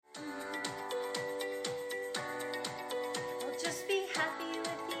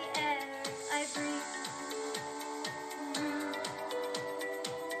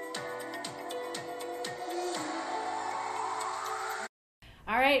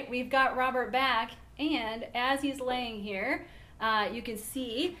right, we've got Robert back, and as he's laying here, you can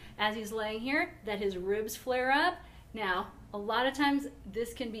see as he's laying here that his ribs flare up. Now, a lot of times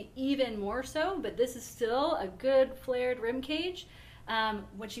this can be even more so, but this is still a good flared rib cage.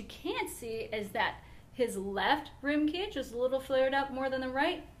 What you can't see is that his left rib cage is a little flared up more than the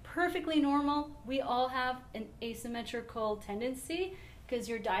right. Perfectly normal. We all have an asymmetrical tendency because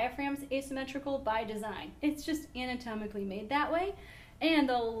your diaphragm's asymmetrical by design. It's just anatomically made that way. And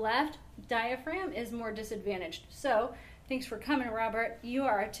the left diaphragm is more disadvantaged. So, thanks for coming, Robert. You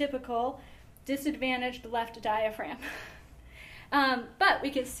are a typical disadvantaged left diaphragm. But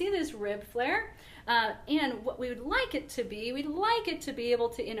we can see this rib flare. And what we would like it to be, we'd like it to be able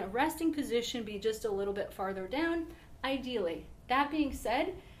to, in a resting position, be just a little bit farther down, ideally. That being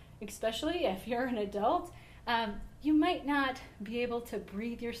said, especially if you're an adult, you might not be able to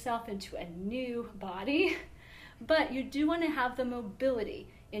breathe yourself into a new body, but you do want to have the mobility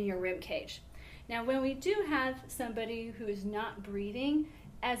in your rib cage. Now, when we do have somebody who is not breathing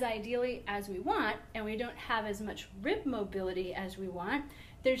as ideally as we want, and we don't have as much rib mobility as we want,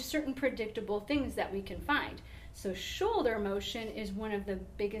 there's certain predictable things that we can find. So shoulder motion is one of the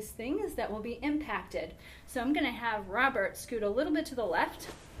biggest things that will be impacted. So I'm going to have Robert scoot a little bit to the left,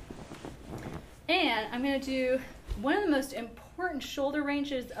 and I'm going to do one of the most important shoulder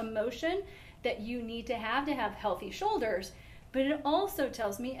ranges of motion that you need to have healthy shoulders, but it also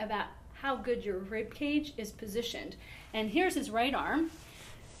tells me about how good your rib cage is positioned. And here's his right arm,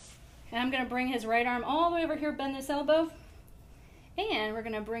 and I'm going to bring his right arm all the way over here, bend this elbow, and we're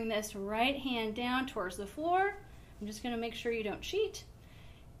going to bring this right hand down towards the floor. I'm just going to make sure you don't cheat.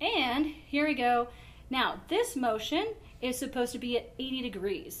 And here we go. Now, this motion is supposed to be at 80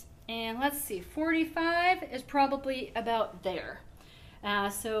 degrees. And let's see, 45 is probably about there.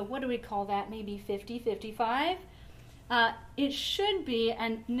 So what do we call that? Maybe 50, 55. It should be,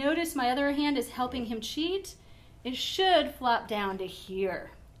 and notice my other hand is helping him cheat. It should flop down to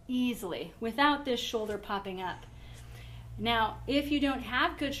here easily without this shoulder popping up. Now, if you don't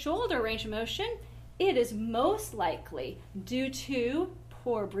have good shoulder range of motion, it is most likely due to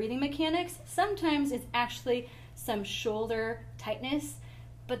poor breathing mechanics. Sometimes it's actually some shoulder tightness,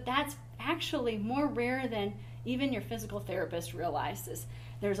 but that's actually more rare than even your physical therapist realizes.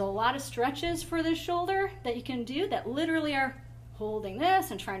 There's a lot of stretches for this shoulder that you can do that literally are holding this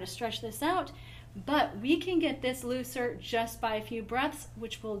and trying to stretch this out, but we can get this looser just by a few breaths,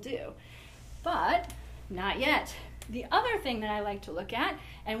 which we'll do, but not yet. The other thing that I like to look at,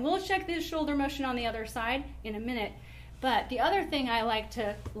 and we'll check this shoulder motion on the other side in a minute, but the other thing I like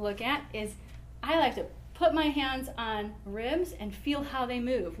to look at is I like to put my hands on ribs and feel how they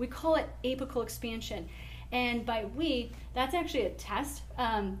move. We call it apical expansion. And by we, that's actually a test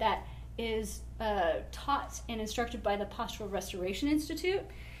that is taught and instructed by the Postural Restoration Institute.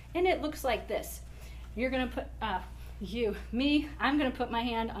 And it looks like this. You're going to put, I'm going to put my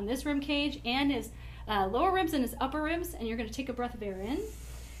hand on this rib cage and his lower ribs and his upper ribs, and you're going to take a breath of air in.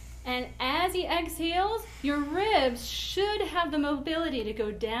 And as he exhales, your ribs should have the mobility to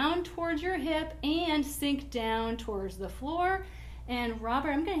go down towards your hip and sink down towards the floor. And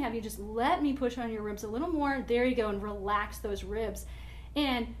Robert, I'm going to have you just let me push on your ribs a little more. There you go, and relax those ribs.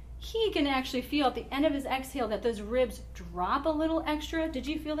 And he can actually feel at the end of his exhale that those ribs drop a little extra. Did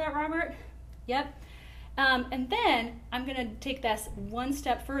you feel that, Robert? Yep. And then I'm going to take this one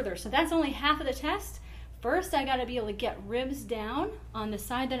step further. So that's only half of the test. First, I got to be able to get ribs down on the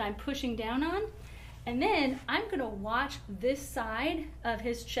side that I'm pushing down on. And then I'm going to watch this side of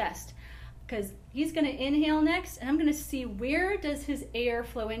his chest because he's going to inhale next, and I'm going to see where does his air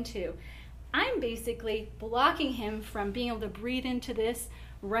flow into. I'm basically blocking him from being able to breathe into this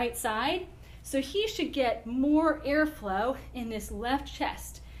right side. So he should get more airflow in this left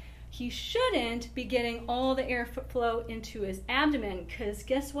chest. He shouldn't be getting all the airflow into his abdomen because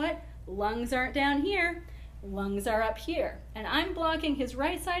guess what? Lungs aren't down here, lungs are up here. And I'm blocking his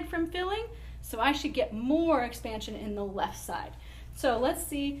right side from filling, so I should get more expansion in the left side. So let's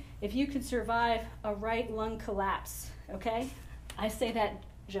see if you can survive a right lung collapse, okay? I say that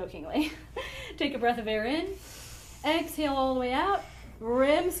jokingly. Take a breath of air in, exhale all the way out,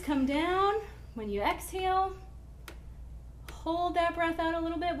 ribs come down. When you exhale, hold that breath out a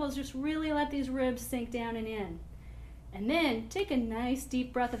little bit. We'll just really let these ribs sink down and in. And then take a nice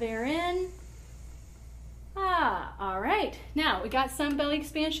deep breath of air in. All right. Now we got some belly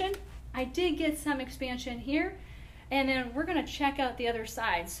expansion. I did get some expansion here. And then we're going to check out the other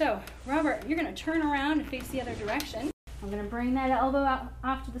side. So, Robert, you're going to turn around and face the other direction. I'm going to bring that elbow out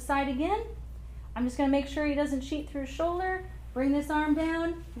off to the side again. I'm just going to make sure he doesn't cheat through his shoulder. Bring this arm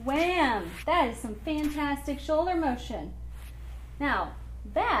down. Wham! That is some fantastic shoulder motion. Now,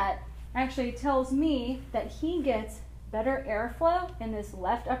 that actually tells me that he gets better airflow in this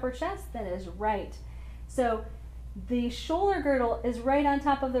left upper chest than his right. So the shoulder girdle is right on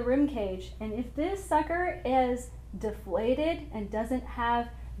top of the rib cage, and if this sucker is deflated and doesn't have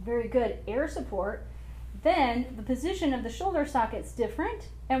very good air support, then the position of the shoulder socket's different,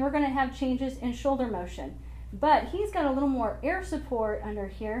 and we're going to have changes in shoulder motion. But he's got a little more air support under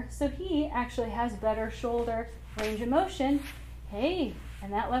here, so he actually has better shoulder range of motion. Hey,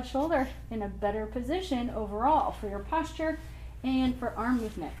 and that left shoulder in a better position overall for your posture and for arm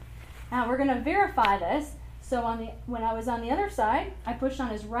movement. Now we're going to verify this. So when I was on the other side, I pushed on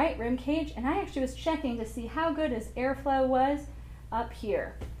his right rib cage, and I actually was checking to see how good his airflow was up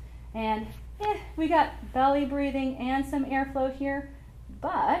here. And we got belly breathing and some airflow here,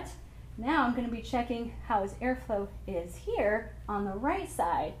 but now I'm going to be checking how his airflow is here on the right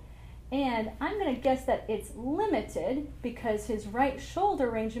side. And I'm going to guess that it's limited because his right shoulder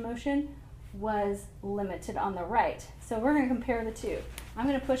range of motion was limited on the right. So we're going to compare the two. I'm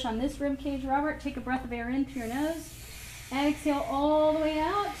going to push on this rib cage, Robert. Take a breath of air in through your nose. Exhale all the way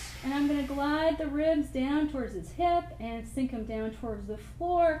out. And I'm going to glide the ribs down towards his hip and sink them down towards the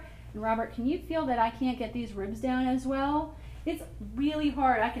floor. And Robert, can you feel that I can't get these ribs down as well? It's really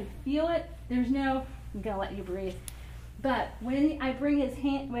hard. I can feel it. I'm going to let you breathe. But when I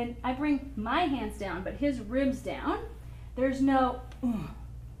bring my hands down, but his ribs down, there's no,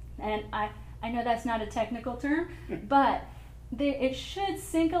 and I know that's not a technical term, but it should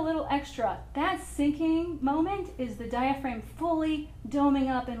sink a little extra. That sinking moment is the diaphragm fully doming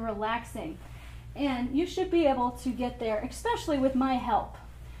up and relaxing. And you should be able to get there, especially with my help.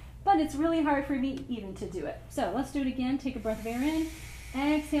 But it's really hard for me even to do it. So let's do it again. Take a breath of air in.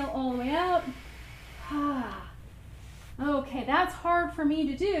 Exhale all the way out. Okay, that's hard for me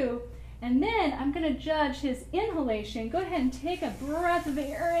to do. And then I'm going to judge his inhalation. Go ahead and take a breath of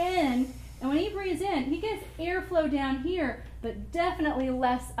air in. And when he breathes in, he gets airflow down here, but definitely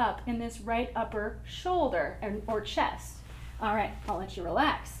less up in this right upper shoulder or chest. All right, I'll let you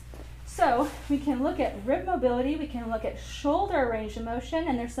relax. So we can look at rib mobility, we can look at shoulder range of motion,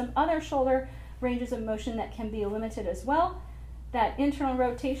 and there's some other shoulder ranges of motion that can be limited as well. That internal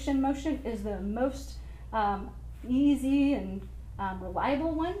rotation motion is the most easy and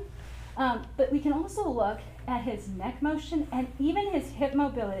reliable one. But we can also look at his neck motion, and even his hip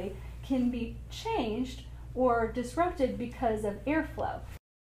mobility can be changed or disrupted because of airflow.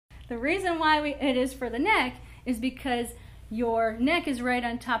 The reason why it is for the neck is because your neck is right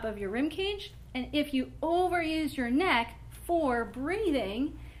on top of your rib cage, and if you overuse your neck for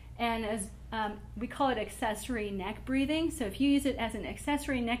breathing, and as we call it accessory neck breathing, so if you use it as an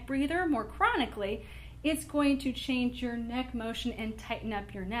accessory neck breather more chronically, it's going to change your neck motion and tighten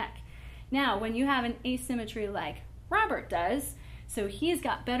up your neck. Now, when you have an asymmetry like Robert does, so he's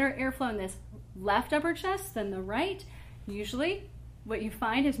got better airflow in this left upper chest than the right, usually what you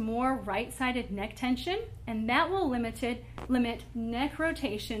find is more right-sided neck tension, and that will limit neck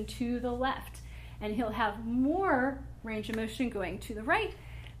rotation to the left. And he'll have more range of motion going to the right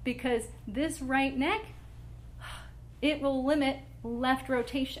because this right neck, it will limit left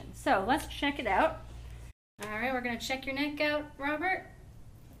rotation. So let's check it out. All right, we're going to check your neck out, Robert.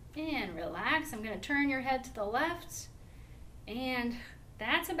 And relax. I'm going to turn your head to the left. And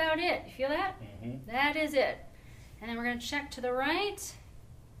that's about it. You feel that? Mm-hmm. That is it. And then we're going to check to the right.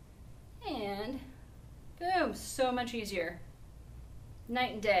 And boom, so much easier.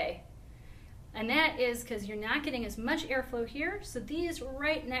 Night and day. And that is because you're not getting as much airflow here. So these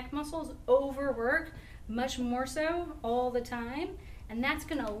right neck muscles overwork much more so all the time. And that's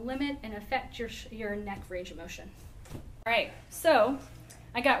going to limit and affect your neck range of motion. All right, so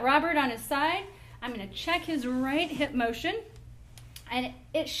I got Robert on his side. I'm going to check his right hip motion. And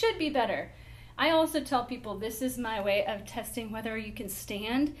it should be better. I also tell people this is my way of testing whether you can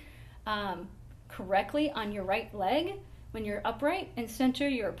stand correctly on your right leg when you're upright and center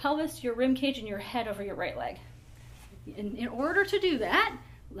your pelvis, your rib cage, and your head over your right leg. In order to do that,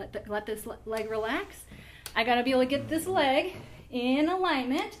 let this leg relax. I got to be able to get this leg in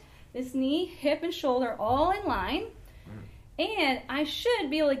alignment, this knee, hip, and shoulder all in line. And I should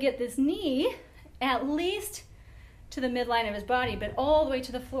be able to get this knee at least to the midline of his body, but all the way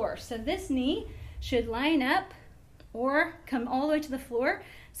to the floor. So this knee should line up or come all the way to the floor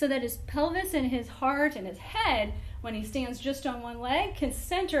so that his pelvis and his heart and his head, when he stands just on one leg, can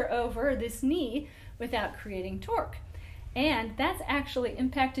center over this knee without creating torque. And that's actually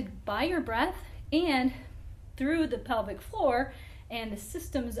impacted by your breath and through the pelvic floor, and the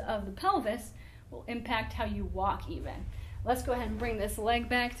systems of the pelvis will impact how you walk even. Let's go ahead and bring this leg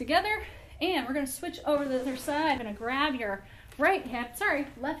back together. And we're going to switch over to the other side. I'm going to grab your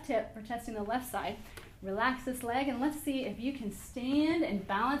left hip. We're testing the left side. Relax this leg and let's see if you can stand and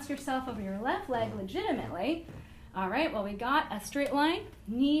balance yourself over your left leg legitimately. All right, well, we got a straight line,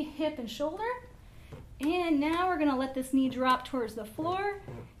 knee, hip, and shoulder. And now we're gonna let this knee drop towards the floor.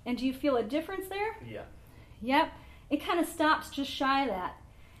 And do you feel a difference there? Yeah. Yep, it kind of stops just shy of that.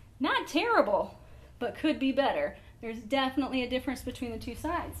 Not terrible, but could be better. There's definitely a difference between the two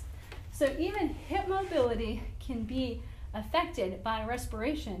sides. So even hip mobility can be affected by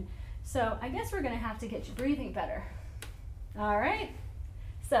respiration. So I guess we're gonna have to get you breathing better. All right,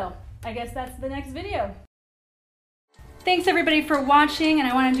 so I guess that's the next video. Thanks everybody for watching, and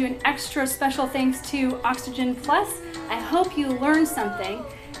I want to do an extra special thanks to Oxygen Plus. I hope you learned something,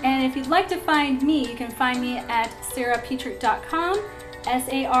 and if you'd like to find me, you can find me at sarahpetrich.com,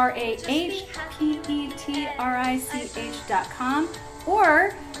 sarahpetrich.com,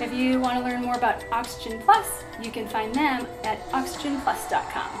 or if you want to learn more about Oxygen Plus, you can find them at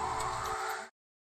oxygenplus.com.